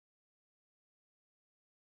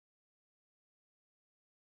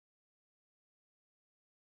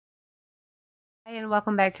Hi, and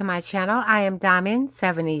welcome back to my channel. I am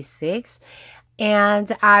Diamond76,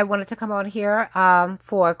 and I wanted to come on here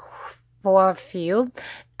for a few.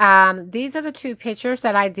 These are the two pictures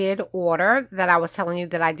that I did order, that I was telling you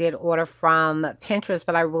that I did order from Pinterest,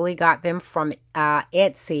 but I really got them from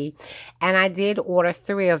Etsy, and I did order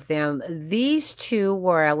 3 of them. These 2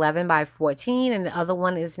 were 11 by 14, and the other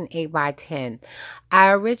one is an 8 by 10.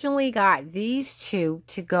 I originally got these 2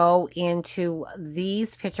 to go into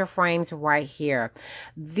these picture frames right here.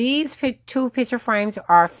 These 2 picture frames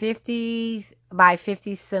are 50 by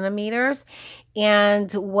 50 centimeters. And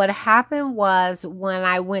what happened was, when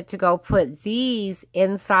I went to go put these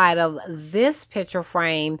inside of this picture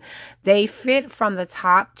frame, they fit from the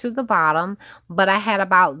top to the bottom, but I had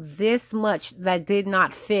about this much that did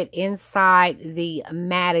not fit inside the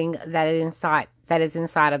matting that is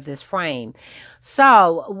inside of this frame.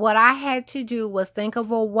 So what I had to do was think of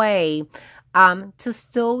a way to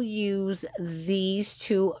still use these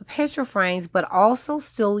 2 picture frames, but also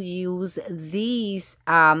still use these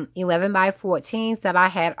 11 by 14s that I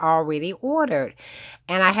had already ordered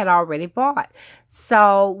and I had already bought.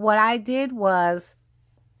 So what I did was,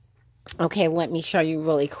 okay, let me show you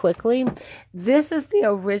really quickly. This is the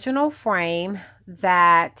original frame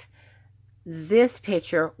that this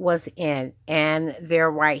picture was in, and they're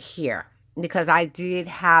right here, because I did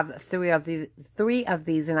have 3 of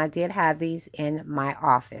these, and I did have these in my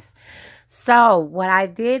office. So what I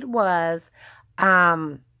did was,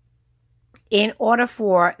 in order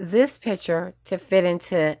for this picture to fit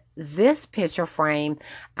into this picture frame,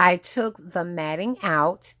 I took the matting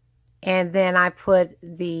out, and then I put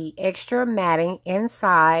the extra matting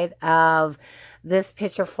inside of this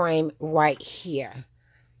picture frame right here.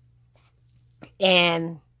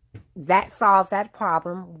 And that solved that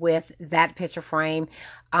problem with that picture frame.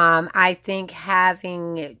 I think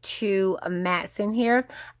having 2 mats in here,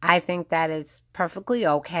 I think that is perfectly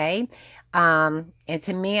okay. And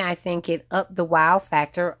to me, I think it upped the wow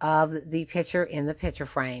factor of the picture in the picture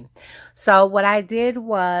frame. So what I did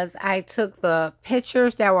was, I took the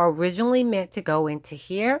pictures that were originally meant to go into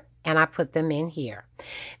here, and I put them in here.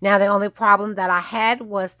 Now, the only problem that I had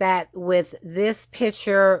was that with this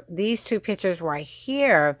picture, these 2 pictures right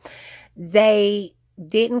here, they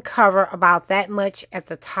didn't cover about that much at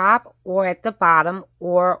the top or at the bottom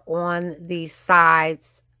or on the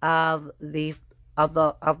sides of the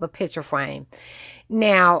picture frame.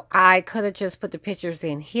 Now, I could have just put the pictures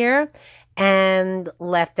in here and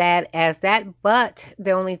left that as that, but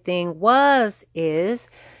the only thing is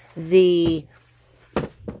the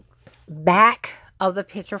back of the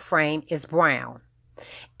picture frame is brown,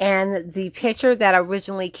 and the picture that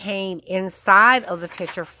originally came inside of the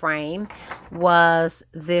picture frame was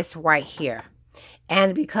this right here,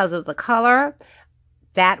 and because of the color,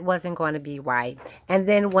 that wasn't going to be right. And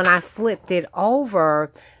then when I flipped it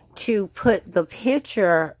over to put the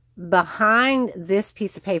picture behind this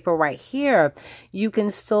piece of paper right here, you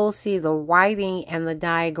can still see the writing and the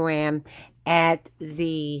diagram at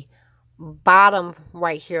the bottom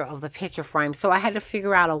right here of the picture frame. So I had to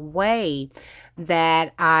figure out a way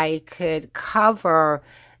that I could cover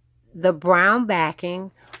the brown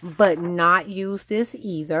backing but not use this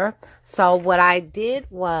either. So what I did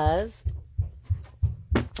was,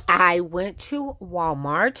 I went to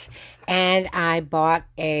Walmart and I bought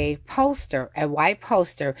a poster, a white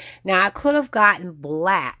poster. Now, I could have gotten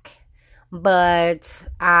black, but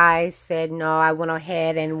I said no. I went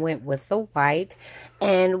ahead and went with the white.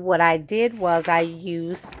 And what I did was, I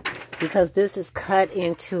used, because this is cut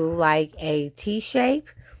into like a T shape,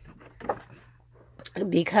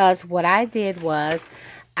 because what I did was,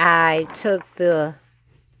 I took the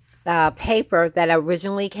paper that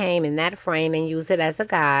originally came in that frame and used it as a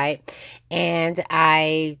guide, and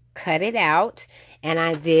I cut it out, and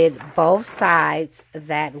I did both sides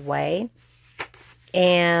that way.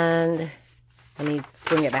 And let me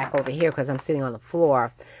bring it back over here because I'm sitting on the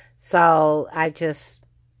floor. So I just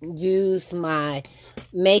used my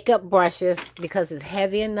makeup brushes because it's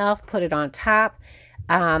heavy enough, put it on top.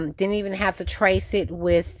 Didn't even have to trace it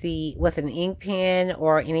with an ink pen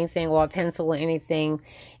or anything, or a pencil or anything.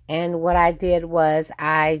 And what I did was,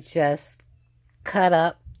 I just cut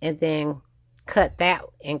up and then cut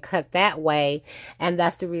that way. And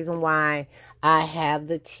that's the reason why I have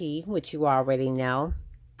the T, which you already know,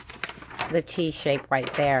 the T shape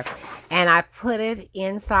right there. And I put it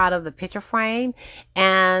inside of the picture frame,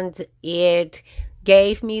 and it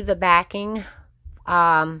gave me the backing,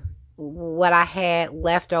 what I had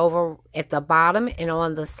left over at the bottom and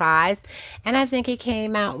on the sides. And I think it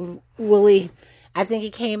came out really I think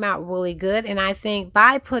it came out really good. And I think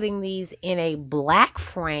by putting these in a black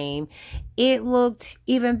frame, it looked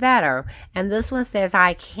even better. And this one says,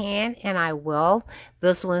 I can and I will.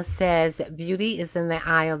 This one says, beauty is in the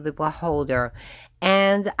eye of the beholder.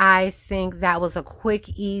 And I think that was a quick,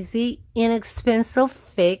 easy, inexpensive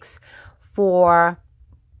fix for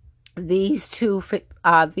these two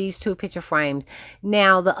picture frames.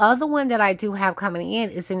 Now, the other one that I do have coming in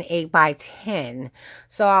is an 8x10.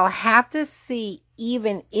 So I'll have to see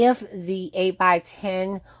even if the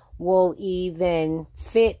 8x10 will even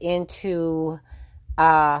fit into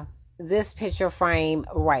this picture frame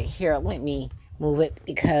right here. Let me move it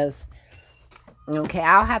because, okay,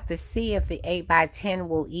 I'll have to see if the 8x10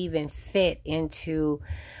 will even fit into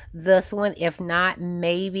this one. If not,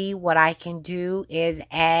 maybe what I can do is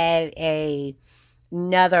add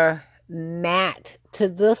another mat to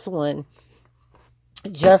this one,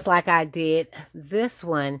 just like I did this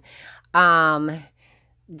one,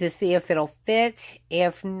 to see if it'll fit.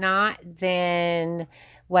 If not, then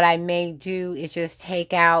what I may do is just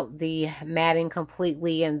take out the matting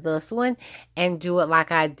completely in this one and do it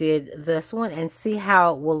like I did this one and see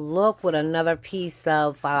how it will look with another piece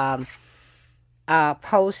of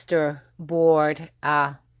poster board,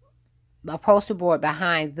 a poster board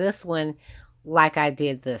behind this one like I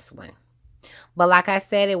did this one. But like I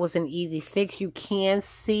said, it was an easy fix. You can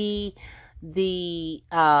see the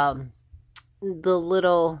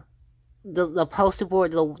poster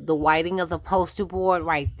board, the whiting of the poster board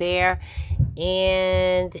right there,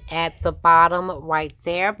 and at the bottom right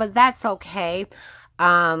there, but that's okay.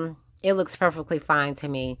 It looks perfectly fine to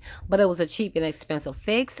me, but it was a cheap and expensive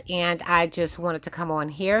fix, and I just wanted to come on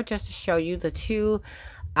here just to show you the two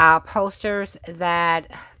pictures that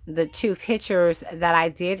I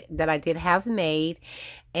did have made.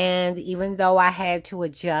 And even though I had to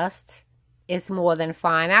adjust, it's more than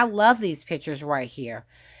fine. I love these pictures right here.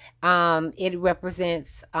 It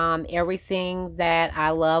represents everything that I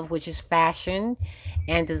love, which is fashion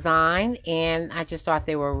and design, and I just thought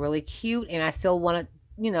they were really cute, and I still wanted,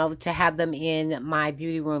 you know, to have them in my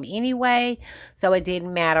beauty room anyway, so it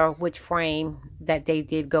didn't matter which frame that they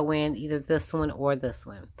did go in, either this one or this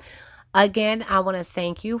one. Again, I want to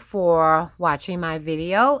thank you for watching my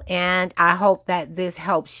video, and I hope that this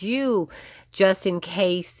helps you, just in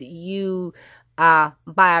case you buy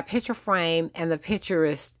a picture frame and the picture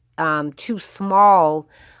is too small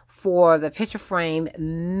for the picture frame.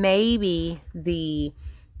 Maybe the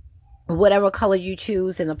whatever color you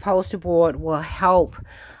choose in the poster board will help,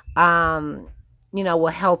 you know, will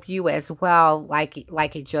help you as well, like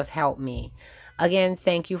it just helped me. Again,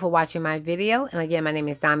 thank you for watching my video. And again, my name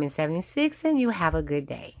is Diamond76, and you have a good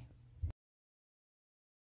day.